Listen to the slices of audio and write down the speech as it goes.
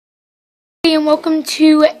Hey, and welcome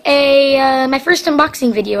to my first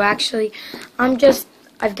unboxing video. Actually,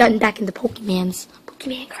 I've gotten back into Pokemon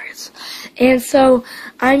cards, and so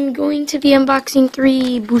I'm going to be unboxing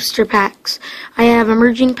 3 booster packs. I have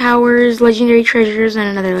Emerging Powers, Legendary Treasures, and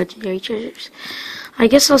another Legendary Treasures. I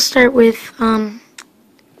guess I'll start with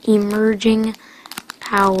Emerging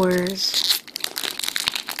Powers.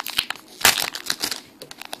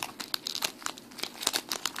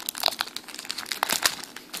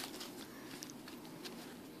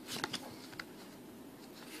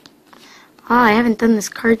 I haven't done this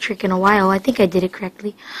card trick in a while. I think I did it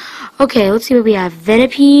correctly. Okay, let's see what we have.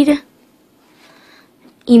 Venipede,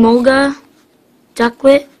 Emolga,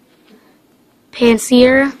 Ducklet,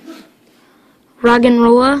 Pansear,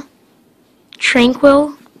 Roggenrola,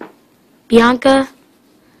 Tranquil, Bianca,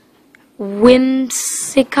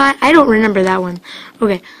 Whimsicott. I don't remember that one.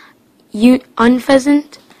 Okay.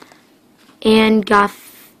 Unpheasant, and Gothitala.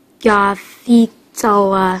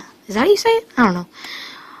 Is that how you say it? I don't know.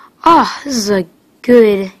 Oh, this is a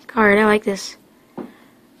good card. I like this.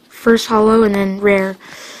 First holo and then rare.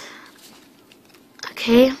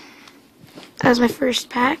 Okay. That was my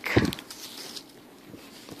first pack.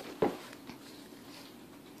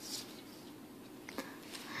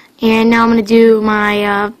 And now I'm going to do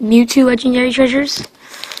my Mewtwo Legendary Treasures.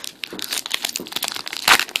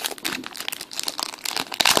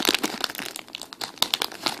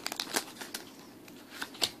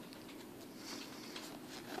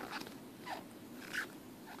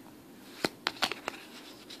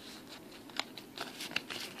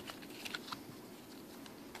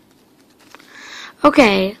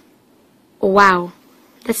 Okay. Wow.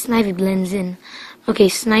 That Snivy blends in. Okay,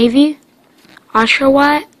 Snivy,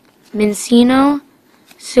 Oshawott, Minccino,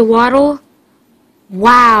 Sewaddle.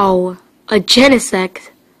 Wow. A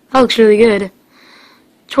Genesect. That looks really good.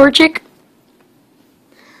 Torchic,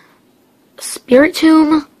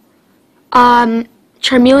 Spiritomb,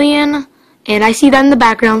 Charmeleon, and I see that in the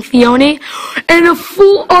background, Fione, and a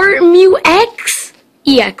full art Mew X?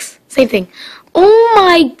 EX. Same thing. Oh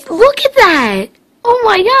my, look at that! Oh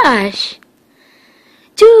my gosh.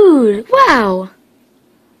 Dude, wow.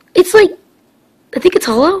 It's like, I think it's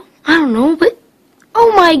hollow? I don't know, but,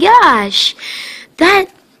 oh my gosh. That,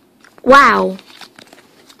 wow.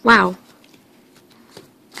 Wow.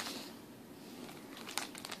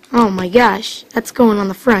 Oh my gosh. That's going on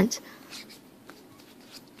the front.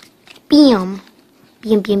 Bam.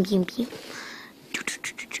 Bam, bam, bam, bam.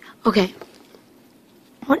 Okay.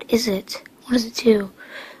 What is it? What does it do?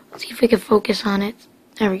 Let's see if we can focus on it.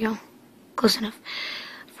 There we go. Close enough.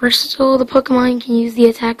 First of all, the Pokemon can use the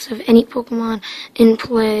attacks of any Pokemon in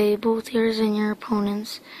play, both yours and your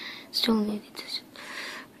opponent's. Still need to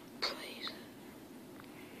play.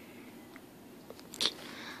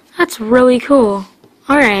 That's really cool.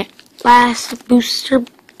 Alright, last booster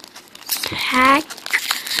pack.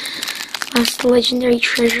 Last Legendary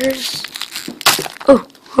Treasures. Oh.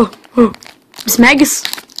 Miss Magus.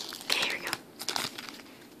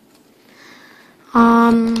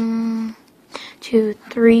 2,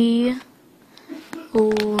 3,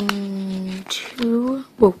 2.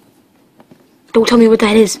 Whoa. Don't tell me what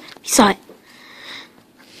that is. You saw it.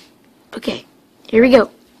 Okay, here we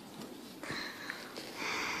go.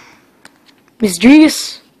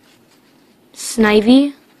 Misdreavus,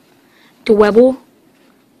 Snivy, Dwebble,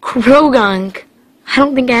 Croagunk. I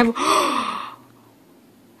don't think I have...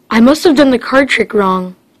 I must have done the card trick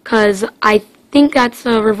wrong, because I think that's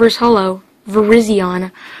a reverse holo.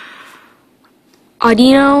 Virizion,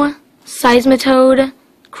 Audino, Seismitoad,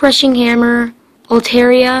 Crushing Hammer,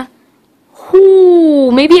 Altaria. Ooh,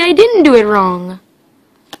 maybe I didn't do it wrong.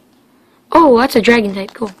 Oh, that's a dragon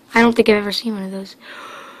type. Cool. I don't think I've ever seen one of those.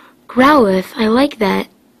 Growlithe, I like that.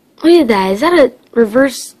 Look at that. Is that a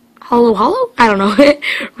reverse holo? I don't know.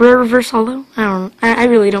 Reverse holo? I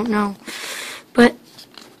really don't know. But,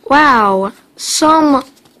 wow. Some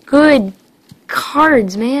good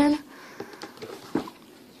cards, man.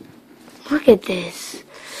 Look at this.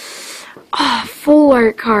 Oh, full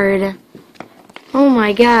art card. Oh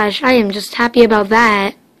my gosh, I am just happy about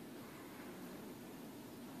that. I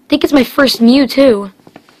think it's my first Mew, too.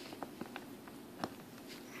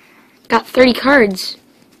 Got 30 cards.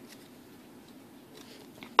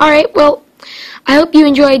 Alright, well, I hope you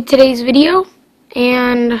enjoyed today's video,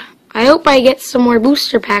 and I hope I get some more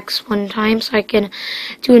booster packs one time so I can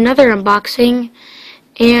do another unboxing.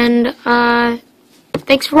 And,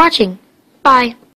 thanks for watching. Bye.